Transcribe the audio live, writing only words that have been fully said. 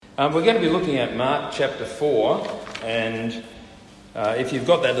We're going to be looking at Mark chapter 4, and if you've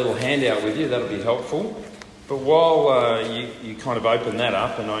got that little handout with you, that'll be helpful. But while you kind of open that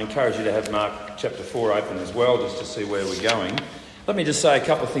up, and I encourage you to have Mark chapter 4 open as well, just to see where we're going, let me just say a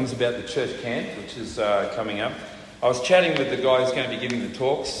couple of things about the church camp, which is coming up. I was chatting with the guy who's going to be giving the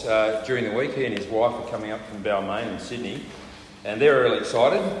talks during the week. He and his wife are coming up from Balmain in Sydney, and they're really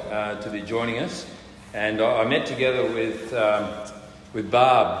excited to be joining us. And I met together with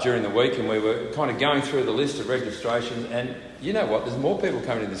Barb during the week, and we were kind of going through the list of registration, and you know what, there's more people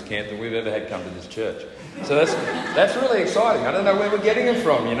coming to this camp than we've ever had come to this church. So that's really exciting. I don't know where we're getting it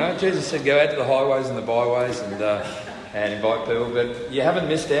from, you know. Jesus said go out to the highways and the byways and invite people, but you haven't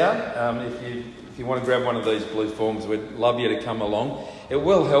missed out. If you want to grab one of these blue forms, we'd love you to come along. It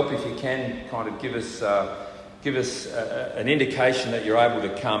will help if you can kind of give us an indication that you're able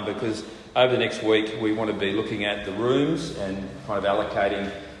to come, because over the next week we want to be looking at the rooms and kind of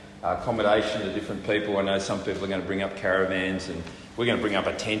allocating accommodation to different people. I know some people are going to bring up caravans, and we're going to bring up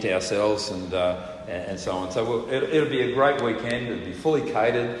a tent ourselves and so on. So it'll be a great weekend. It'll be fully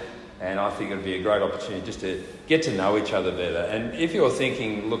catered, and I think it'll be a great opportunity just to get to know each other better. And if you're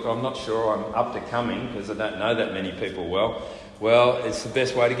thinking, look, I'm not sure I'm up to coming because I don't know that many people well, it's the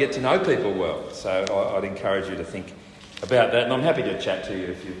best way to get to know people well. So I'd encourage you to think about that, and I'm happy to chat to you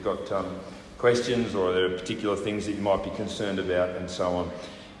if you've got questions or there are particular things that you might be concerned about and so on.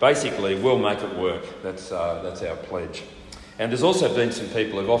 Basically, we'll make it work. That's our pledge. And there's also been some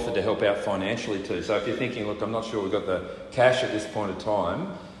people who've offered to help out financially too. So if you're thinking, look, I'm not sure we've got the cash at this point of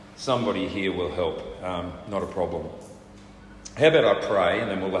time, somebody here will help. Not a problem. How about I pray,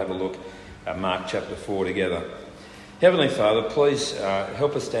 and then we'll have a look at Mark chapter 4 together. Heavenly Father, please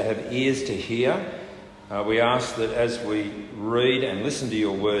help us to have ears to hear. We ask that as we read and listen to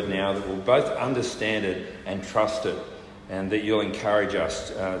your word now, that we'll both understand it and trust it, and that you'll encourage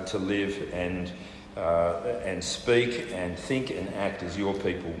us to live and speak and think and act as your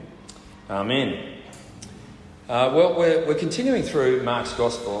people. Amen. Well, we're continuing through Mark's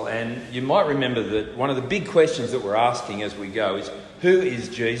Gospel, and you might remember that one of the big questions that we're asking as we go is, who is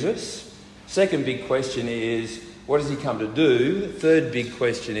Jesus? Second big question is, what does he come to do? Third big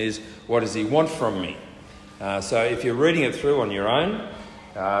question is, what does he want from me? So if you're reading it through on your own,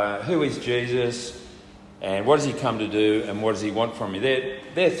 who is Jesus, and what does he come to do, and what does he want from me?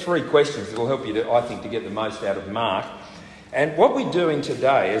 They're three questions that will help you, I think, to get the most out of Mark. And what we're doing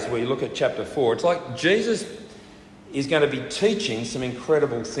today as we look at chapter 4, it's like Jesus is going to be teaching some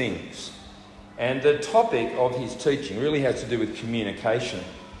incredible things. And the topic of his teaching really has to do with communication.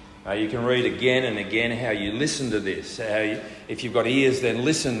 You can read again and again how you listen to this. If you've got ears, then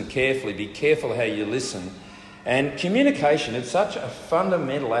listen carefully. Be careful how you listen. And communication, it's such a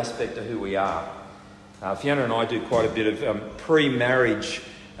fundamental aspect of who we are. Fiona and I do quite a bit of pre-marriage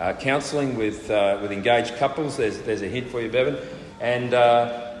counselling with engaged couples. There's a hint for you, Bevan. And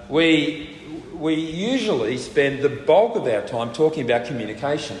we usually spend the bulk of our time talking about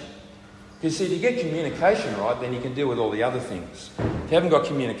communication. Because see, if you get communication right, then you can deal with all the other things. If you haven't got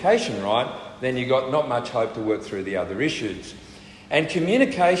communication right, then you've got not much hope to work through the other issues. And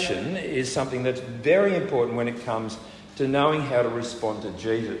communication is something that's very important when it comes to knowing how to respond to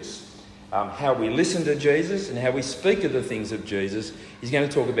Jesus. How we listen to Jesus and how we speak of the things of Jesus. He's going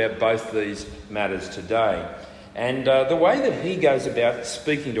to talk about both these matters today. And the way that he goes about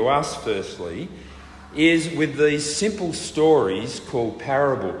speaking to us, firstly, is with these simple stories called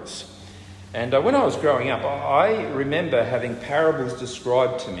parables. And when I was growing up, I remember having parables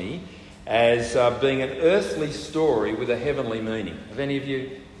described to me as being an earthly story with a heavenly meaning. Have any of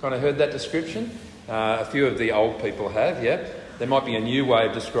you kind of heard that description? A few of the old people have, yeah. There might be a new way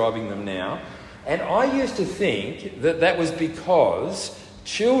of describing them now. And I used to think that was because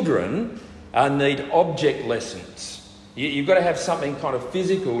children need object lessons. You've got to have something kind of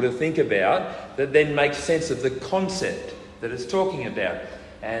physical to think about that then makes sense of the concept that it's talking about.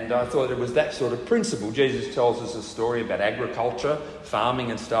 And I thought it was that sort of principle. Jesus tells us a story about agriculture, farming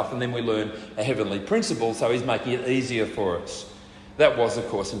and stuff, and then we learn a heavenly principle, so he's making it easier for us. That was, of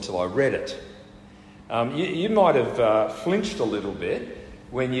course, until I read it. You might have flinched a little bit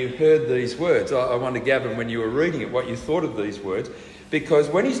when you heard these words. I wonder, Gavin, when you were reading it, what you thought of these words. Because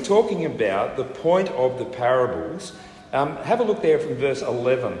when he's talking about the point of the parables, have a look there from verse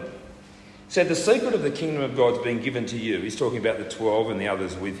 11. It said, the secret of the kingdom of God's been given to you. He's talking about the 12 and the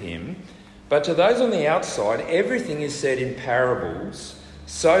others with him. But to those on the outside, everything is said in parables,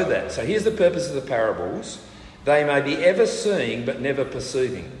 so here's the purpose of the parables, they may be ever seeing but never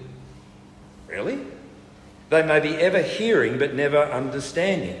perceiving. Really? They may be ever hearing but never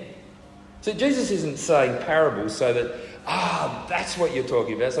understanding. So Jesus isn't saying parables so that that's what you're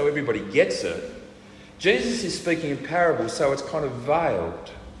talking about, so everybody gets it. Jesus is speaking in parables, so it's kind of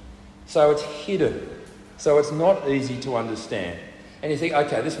veiled, so it's hidden, so it's not easy to understand. And you think,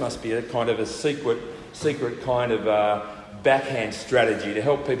 okay, this must be a kind of a secret kind of backhand strategy to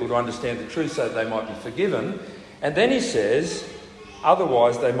help people to understand the truth so that they might be forgiven. And then he says,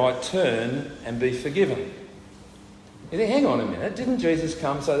 otherwise they might turn and be forgiven. You think, hang on a minute, didn't Jesus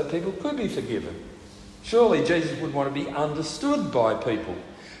come so that people could be forgiven? Surely Jesus would want to be understood by people.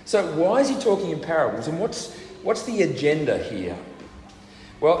 So why is he talking in parables, and what's the agenda here?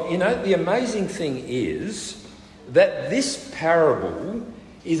 Well, the amazing thing is that this parable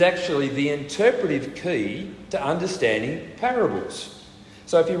is actually the interpretive key to understanding parables.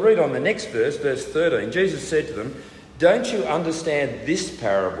 So if you read on the next verse 13, Jesus said to them, "Don't you understand this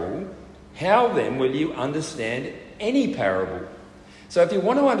parable? How then will you understand any parable?" So if you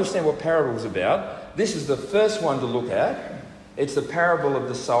want to understand what parable is about, this is the first one to look at. It's the parable of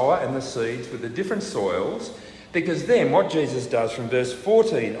the sower and the seeds with the different soils, because then what Jesus does from verse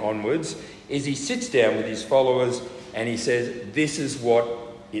 14 onwards is he sits down with his followers and he says, this is what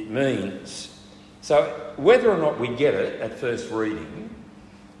it means. So whether or not we get it at first reading,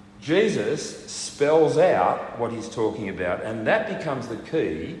 Jesus spells out what he's talking about, and that becomes the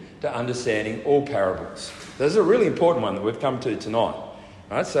key to understanding all parables. This is a really important one that we've come to tonight.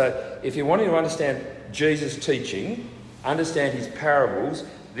 Right? So if you want to understand Jesus' teaching, understand his parables,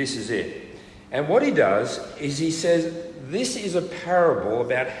 this is it. And what he does is he says, this is a parable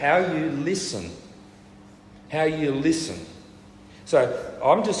about how you listen. How you listen. So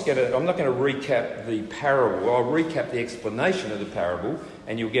I'm not going to recap the parable. I'll recap the explanation of the parable,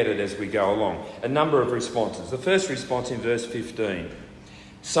 and you'll get it as we go along. A number of responses. The first response in verse 15.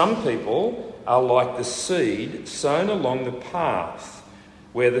 Some people are like the seed sown along the path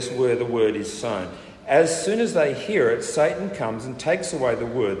where the word is sown. As soon as they hear it, Satan comes and takes away the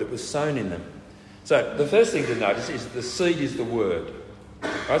word that was sown in them. So the first thing to notice is the seed is the word.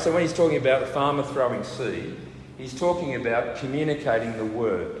 Right? So when he's talking about the farmer throwing seed, he's talking about communicating the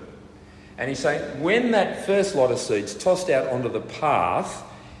word. And he's saying when that first lot of seeds tossed out onto the path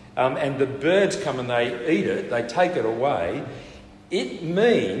and the birds come and they eat it, they take it away, it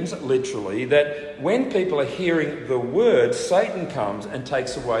means literally that when people are hearing the word, Satan comes and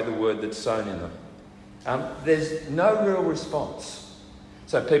takes away the word that's sown in them. There's no real response.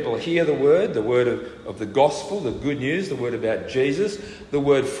 So people hear the word of the gospel, the good news, the word about Jesus, the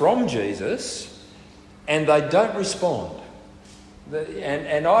word from Jesus, and they don't respond.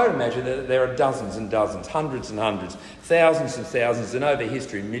 And I imagine that there are dozens and dozens, hundreds and hundreds, thousands and thousands, and over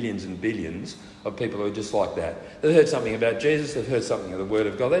history, millions and billions of people who are just like that. They've heard something about Jesus, they've heard something of the word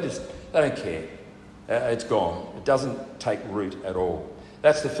of God, they don't care. It's gone. It doesn't take root at all.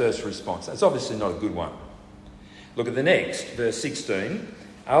 That's the first response. That's obviously not a good one. Look at the next, verse 16.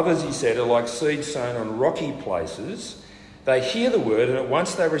 Others, he said, are like seed sown on rocky places. They hear the word and at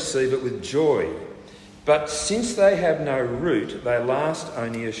once they receive it with joy. But since they have no root, they last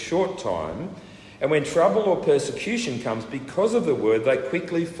only a short time. And when trouble or persecution comes because of the word, they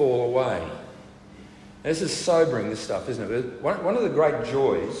quickly fall away. This is sobering, this stuff, isn't it? One of the great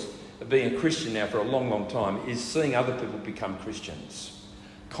joys of being a Christian now for a long, long time is seeing other people become Christians.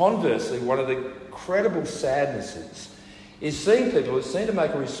 Conversely, one of the incredible sadnesses is seeing people who seem to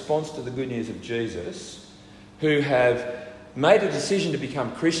make a response to the good news of Jesus, who have made a decision to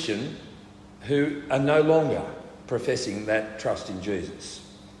become Christian, who are no longer professing that trust in Jesus.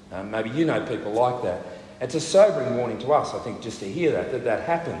 Maybe you know people like that. It's a sobering warning to us, I think, just to hear that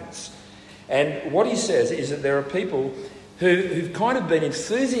happens. And what he says is that there are people who've kind of been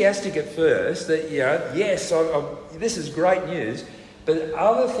enthusiastic at first, that, yes, this is great news, but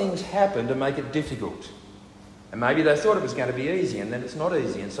other things happen to make it difficult. And maybe they thought it was going to be easy, and then it's not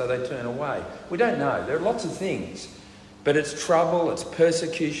easy, and so they turn away. We don't know. There are lots of things. But it's trouble, it's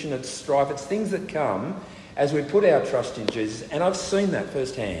persecution, it's strife, it's things that come as we put our trust in Jesus. And I've seen that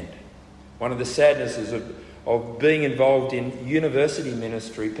firsthand. One of the sadnesses of being involved in university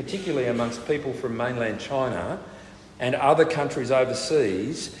ministry, particularly amongst people from mainland China and other countries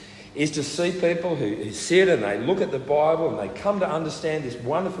overseas, is to see people who sit and they look at the Bible and they come to understand this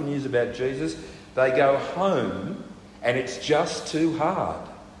wonderful news about Jesus. They go home and it's just too hard.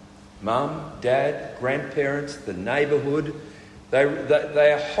 Mum, dad, grandparents, the neighbourhood, they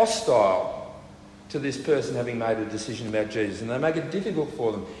are hostile to this person having made a decision about Jesus, and they make it difficult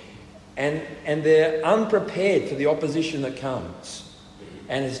for them. And they're unprepared for the opposition that comes.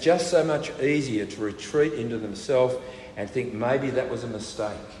 And it's just so much easier to retreat into themselves and think maybe that was a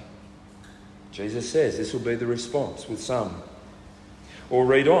mistake. Jesus says this will be the response with some. Or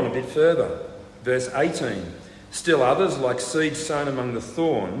read on a bit further. Verse 18. Still others, like seed sown among the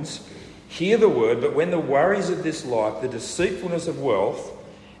thorns, hear the word, but when the worries of this life, the deceitfulness of wealth,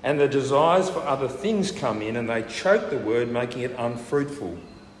 and the desires for other things come in, and they choke the word, making it unfruitful.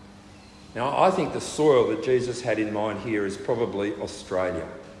 Now, I think the soil that Jesus had in mind here is probably Australia.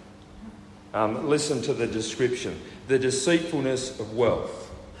 Listen to the description. The deceitfulness of wealth,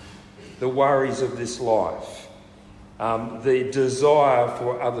 the worries of this life, the desire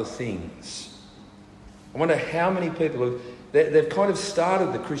for other things. I wonder how many people they've kind of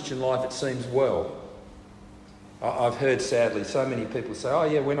started the Christian life, it seems, well. I've heard, sadly, so many people say, oh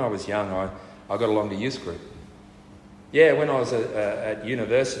yeah, when I was young, I got along to youth group. Yeah, when I was at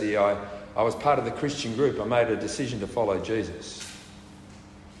university, I was part of the Christian group. I made a decision to follow Jesus.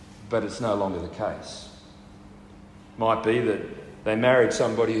 But it's no longer the case. Might be that they married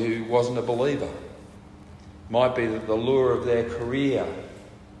somebody who wasn't a believer. Might be that the lure of their career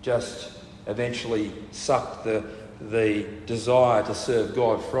just eventually sucked the desire to serve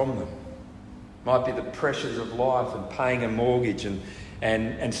God from them. Might be the pressures of life and paying a mortgage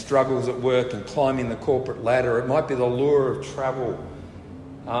and struggles at work and climbing the corporate ladder. It might be the lure of travel.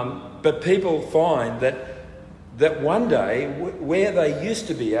 But people find that one day, where they used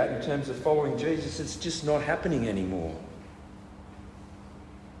to be at in terms of following Jesus, it's just not happening anymore.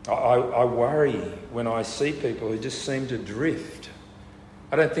 I worry when I see people who just seem to drift.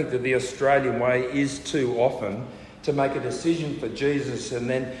 I don't think that the Australian way is too often to make a decision for Jesus and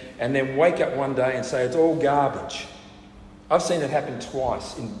then wake up one day and say it's all garbage. I've seen it happen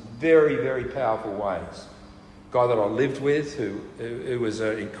twice in very, very powerful ways. A guy that I lived with who was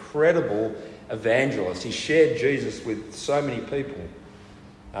an incredible evangelist. He shared Jesus with so many people.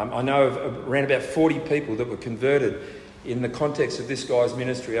 I know of around about 40 people that were converted in the context of this guy's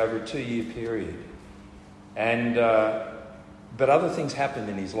ministry over a 2-year period. But other things happened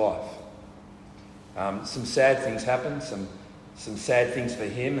in his life. Some sad things happened, some sad things for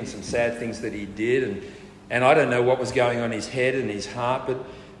him and some sad things that he did. And I don't know what was going on in his head and his heart,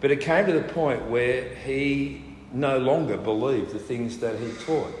 but it came to the point where he no longer believed the things that he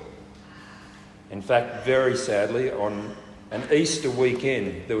taught. In fact, very sadly, on an Easter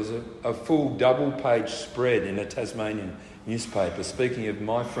weekend, there was a full double-page spread in a Tasmanian newspaper speaking of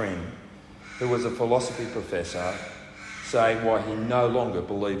my friend, who was a philosophy professor, saying why he no longer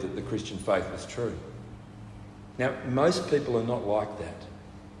believed that the Christian faith was true. Now, most people are not like that.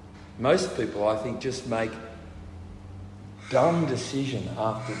 Most people, I think, just make dumb decision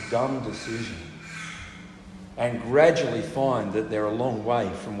after dumb decision and gradually find that they're a long way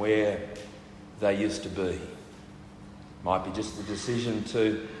from where they used to be. Might be just the decision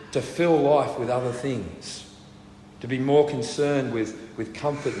to fill life with other things, to be more concerned with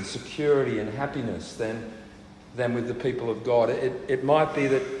comfort and security and happiness than with the people of God. It might be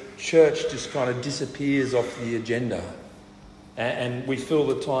that church just kind of disappears off the agenda and we fill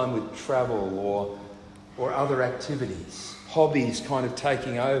the time with travel or other activities, hobbies kind of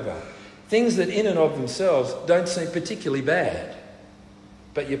taking over. Things that in and of themselves don't seem particularly bad,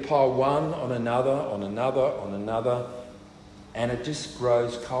 but you pile one on another, on another, on another, and it just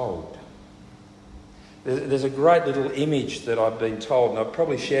grows cold. There's a great little image that I've been told, and I've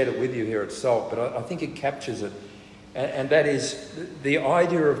probably shared it with you here at Salt, but I think it captures it. And that is the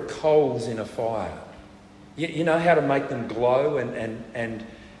idea of coals in a fire. You know how to make them glow and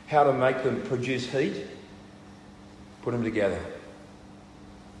how to make them produce heat? Put them together.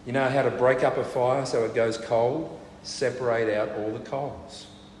 You know how to break up a fire so it goes cold? Separate out all the coals.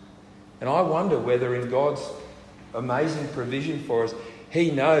 And I wonder whether in God's amazing provision for us, He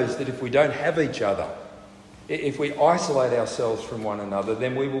knows that if we don't have each other, if we isolate ourselves from one another,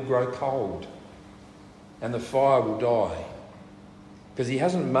 then we will grow cold and the fire will die. Because He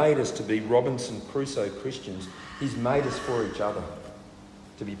hasn't made us to be Robinson Crusoe Christians. He's made us for each other,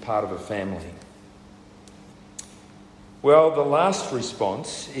 to be part of a family. Well, the last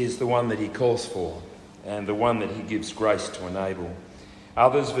response is the one that He calls for and the one that He gives grace to enable.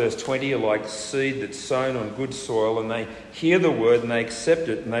 Others, verse 20, are like seed that's sown on good soil, and they hear the word and they accept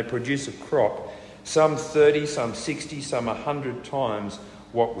it and they produce a crop, some 30, some 60, some 100 times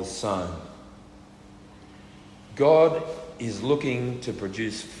what was sown. God is looking to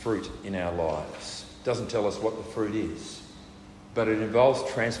produce fruit in our lives. It doesn't tell us what the fruit is, but it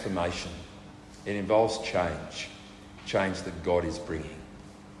involves transformation. It involves change that God is bringing.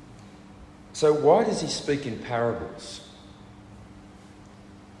 So why does He speak in parables?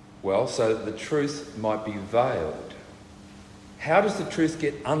 Well, so that the truth might be veiled. How does the truth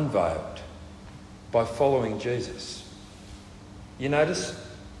get unveiled? By following Jesus. You notice,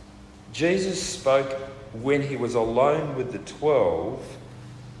 Jesus spoke when He was alone with the 12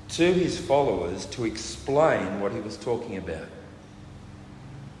 to his followers to explain what he was talking about.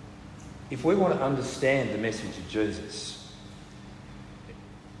 If we want to understand the message of Jesus,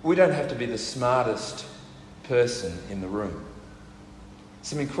 we don't have to be the smartest person in the room.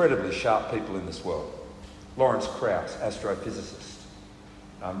 Some incredibly sharp people in this world. Lawrence Krauss, astrophysicist.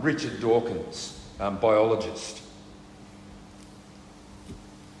 Richard Dawkins, biologist.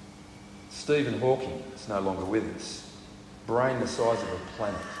 Stephen Hawking is no longer with us. Brain the size of a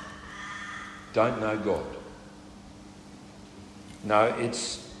planet. Don't know God. No,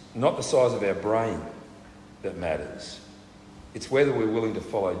 it's not the size of our brain that matters. It's whether we're willing to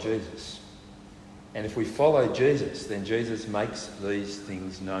follow Jesus. And if we follow Jesus, then Jesus makes these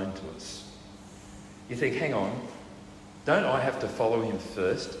things known to us. You think, hang on, don't I have to follow him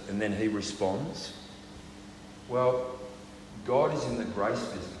first and then he responds? Well, God is in the grace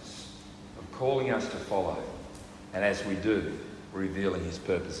business of calling us to follow, and as we do, revealing his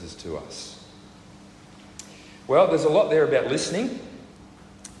purposes to us. Well, there's a lot there about listening,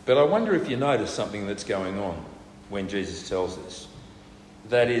 but I wonder if you notice something that's going on when Jesus tells us.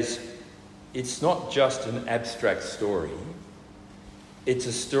 That is, it's not just an abstract story. It's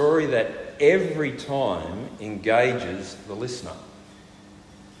a story that every time engages the listener.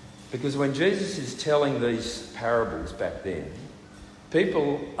 Because when Jesus is telling these parables back then,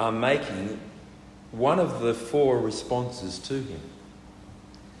 people are making one of the 4 responses to him.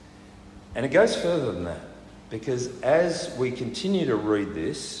 And it goes further than that. Because as we continue to read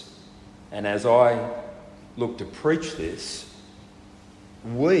this, and as I look to preach this,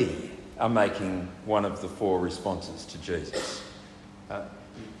 we are making one of the 4 responses to Jesus.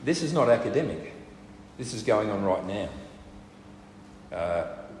 This is not academic. This is going on right now.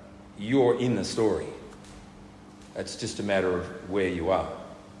 You're in the story. It's just a matter of where you are.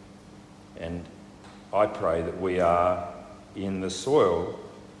 And I pray that we are in the soil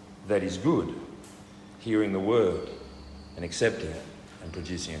that is good, hearing the word and accepting it and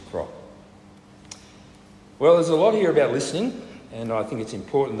producing a crop. Well, there's a lot here about listening, and I think it's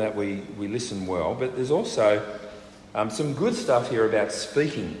important that we listen well, but there's also some good stuff here about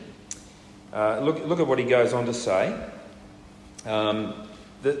speaking. Look at what he goes on to say.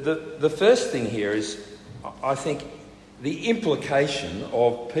 The first thing here is, I think, the implication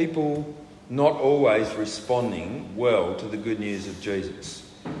of people not always responding well to the good news of Jesus.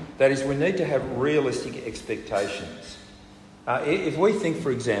 That is, we need to have realistic expectations. If we think,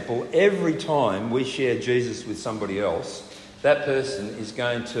 for example, every time we share Jesus with somebody else, that person is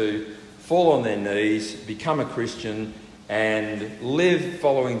going to fall on their knees, become a Christian, and live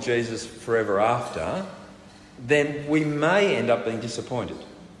following Jesus forever after, then we may end up being disappointed.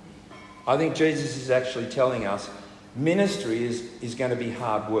 I think Jesus is actually telling us ministry is going to be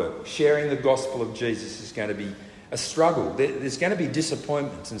hard work. Sharing the gospel of Jesus is going to be a struggle. There's going to be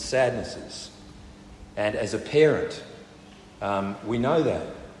disappointments and sadnesses. And as a parent, we know that.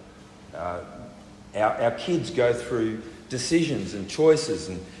 Our kids go through decisions and choices,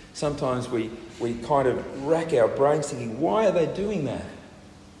 and sometimes we kind of rack our brains thinking, why are they doing that?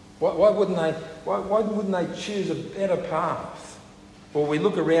 Why wouldn't they choose a better path? Or we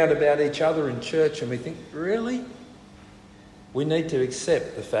look around about each other in church and we think, really? We need to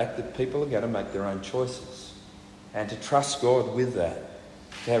accept the fact that people are going to make their own choices and to trust God with that,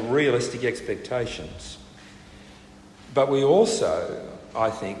 to have realistic expectations. But we also, I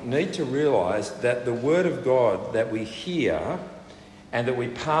think, need to realise that the Word of God that we hear and that we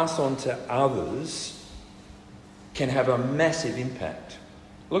pass on to others can have a massive impact.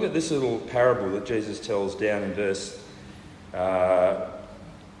 Look at this little parable that Jesus tells down in verse... I'll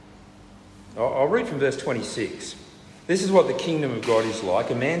read from verse 26. This is what the kingdom of God is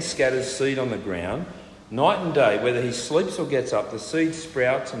like. A man scatters seed on the ground. Night and day, whether he sleeps or gets up, the seed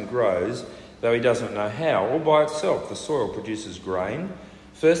sprouts and grows, though he doesn't know how. All by itself, the soil produces grain.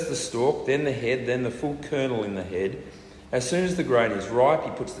 First the stalk, then the head, then the full kernel in the head. As soon as the grain is ripe, he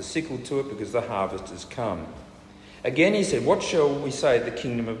puts the sickle to it because the harvest has come. Again he said, what shall we say the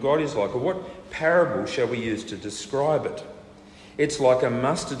kingdom of God is like? Or what parable shall we use to describe it? It's like a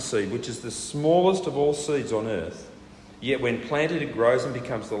mustard seed, which is the smallest of all seeds on earth. Yet when planted, it grows and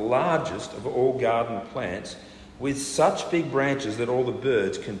becomes the largest of all garden plants, with such big branches that all the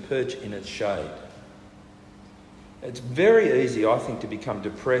birds can perch in its shade. It's very easy, I think, to become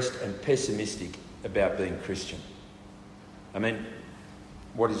depressed and pessimistic about being Christian. I mean,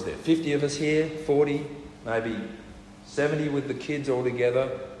 what is there? 50 of us here? 40? Maybe 70 with the kids all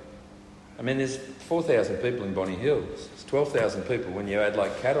together? I mean, there's 4,000 people in Bonny Hills. It's 12,000 people when you add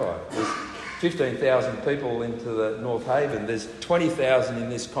like Catterall. There's 15,000 people into the North Haven. There's 20,000 in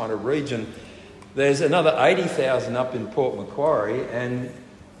this kind of region. There's another 80,000 up in Port Macquarie, and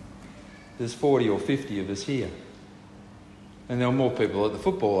there's 40 or 50 of us here. And there were more people at the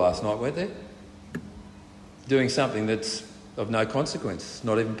football last night, weren't there? Doing something that's of no consequence,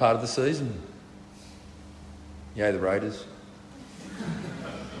 not even part of the season. Yay, the Raiders.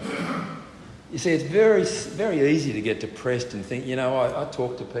 You see, it's very, very easy to get depressed and think, I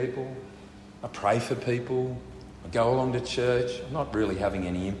talk to people, I pray for people, I go along to church, I'm not really having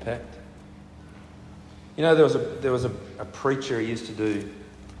any impact. There was a preacher who used to do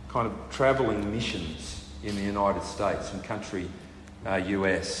kind of travelling missions in the United States, some country,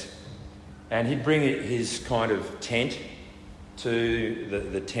 US. And he'd bring his kind of tent to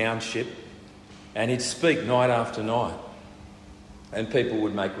the township and he'd speak night after night. And people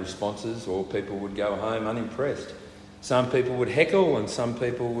would make responses or people would go home unimpressed. Some people would heckle and some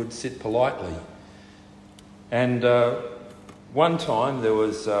people would sit politely. And one time there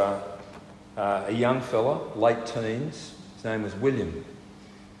was a young fella, late teens, his name was William.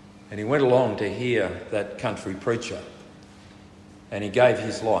 And he went along to hear that country preacher. And he gave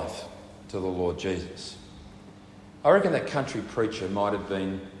his life to the Lord Jesus. I reckon that country preacher might have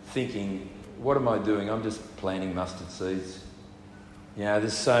been thinking, what am I doing? I'm just planting mustard seeds.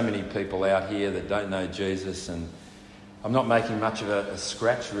 There's so many people out here that don't know Jesus and I'm not making much of a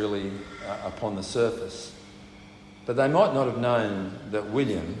scratch really upon the surface. But they might not have known that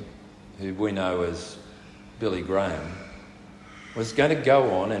William, who we know as Billy Graham, was going to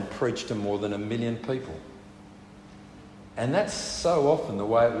go on and preach to more than 1 million people. And that's so often the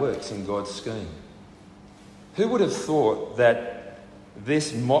way it works in God's scheme. Who would have thought that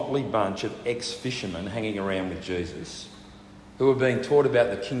this motley bunch of ex-fishermen hanging around with Jesus, who were being taught about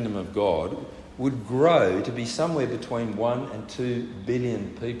the kingdom of God, would grow to be somewhere between 1 and 2 billion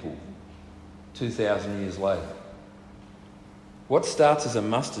people 2,000 years later? What starts as a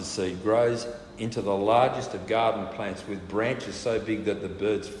mustard seed grows into the largest of garden plants with branches so big that the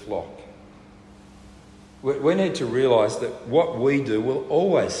birds flock. We need to realise that what we do will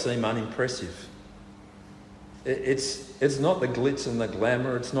always seem unimpressive. It's not the glitz and the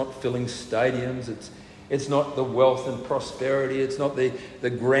glamour, it's not filling stadiums, it's not the wealth and prosperity, it's not the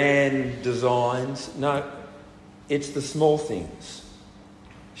grand designs. No, it's the small things.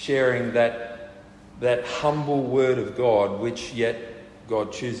 Sharing that humble word of God, which yet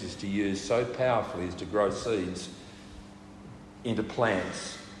God chooses to use so powerfully as to grow seeds into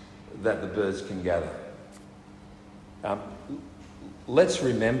plants that the birds can gather. Let's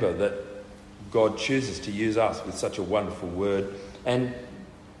remember that God chooses to use us with such a wonderful word. And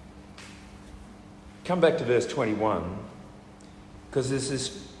come back to verse 21, because there's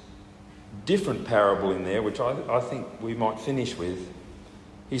this different parable in there, which I think we might finish with.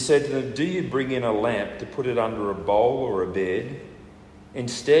 He said to them, "Do you bring in a lamp to put it under a bowl or a bed?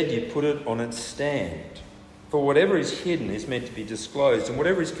 Instead, you put it on its stand. For whatever is hidden is meant to be disclosed, and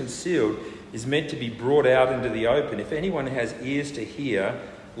whatever is concealed is meant to be brought out into the open. If anyone has ears to hear,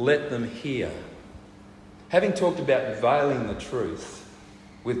 let them hear." Having talked about veiling the truth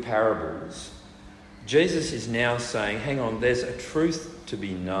with parables, Jesus is now saying, hang on, there's a truth to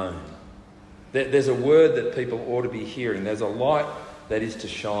be known. There's a word that people ought to be hearing. There's a light that is to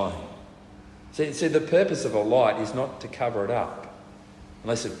shine. See, the purpose of a light is not to cover it up.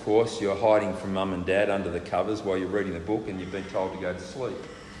 Unless, of course, you're hiding from mum and dad under the covers while you're reading a book and you've been told to go to sleep.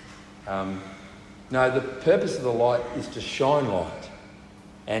 No, the purpose of the light is to shine light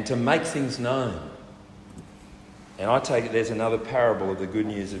and to make things known. And I take it there's another parable of the good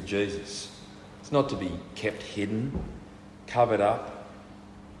news of Jesus. It's not to be kept hidden, covered up,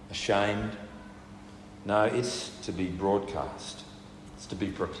 ashamed. No, it's to be broadcast. It's to be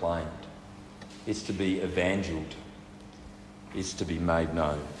proclaimed. It's to be evangelized. It's to be made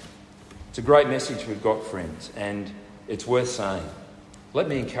known. It's a great message we've got, friends, and it's worth saying. Let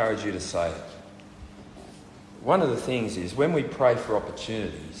me encourage you to say it. One of the things is when we pray for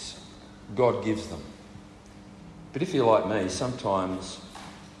opportunities, God gives them. But if you're like me, sometimes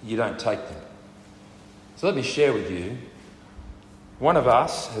you don't take them. So let me share with you. One of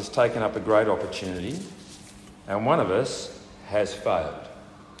us has taken up a great opportunity and one of us has failed.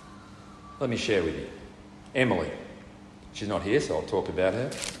 Let me share with you. Emily. She's not here, so I'll talk about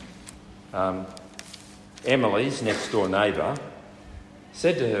her. Emily's next door neighbour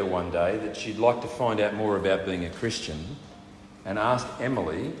said to her one day that she'd like to find out more about being a Christian and asked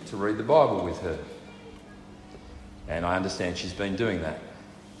Emily to read the Bible with her. And I understand she's been doing that.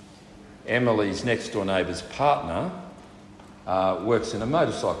 Emily's next door neighbour's partner works in a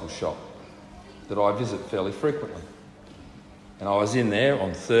motorcycle shop that I visit fairly frequently. And I was in there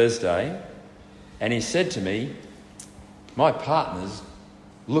on Thursday and he said to me, "My partner's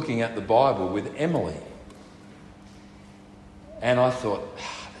looking at the Bible with Emily." And I thought,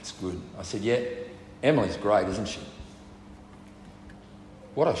 that's good. I said, yeah, Emily's great, isn't she?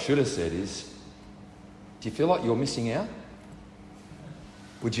 What I should have said is, do you feel like you're missing out?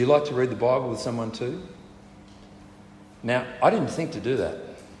 Would you like to read the Bible with someone too? Now, I didn't think to do that.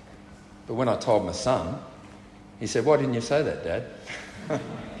 But when I told my son, he said, why didn't you say that, Dad?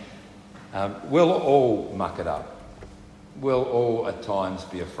 We'll all muck it up. We'll all at times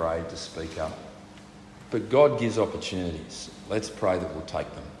be afraid to speak up. But God gives opportunities. Let's pray that we'll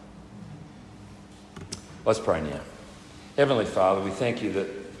take them. Let's pray now. Heavenly Father, we thank you that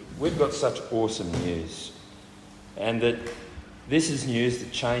we've got such awesome news, and that this is news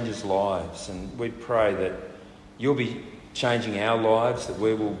that changes lives, and we pray that you'll be changing our lives, that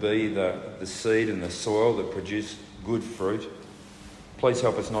we will be the seed and the soil that produce good fruit. Please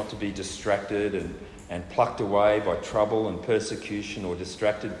help us not to be distracted and plucked away by trouble and persecution, or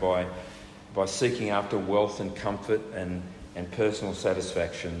distracted by seeking after wealth and comfort and personal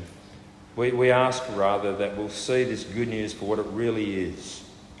satisfaction. We ask rather that we'll see this good news for what it really is,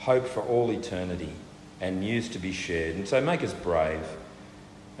 hope for all eternity and news to be shared. And so make us brave.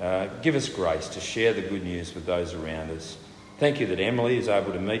 Give us grace to share the good news with those around us. Thank you that Emily is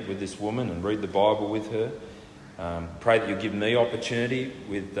able to meet with this woman and read the Bible with her. Pray that you'll give me opportunity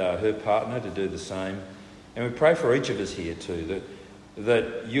with her partner to do the same. And we pray for each of us here too,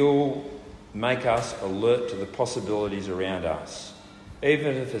 that you'll make us alert to the possibilities around us,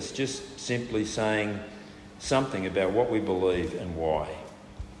 even if it's just simply saying something about what we believe and why.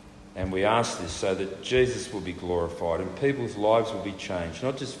 And we ask this so that Jesus will be glorified and people's lives will be changed,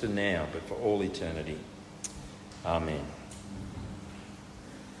 not just for now, but for all eternity. Amen.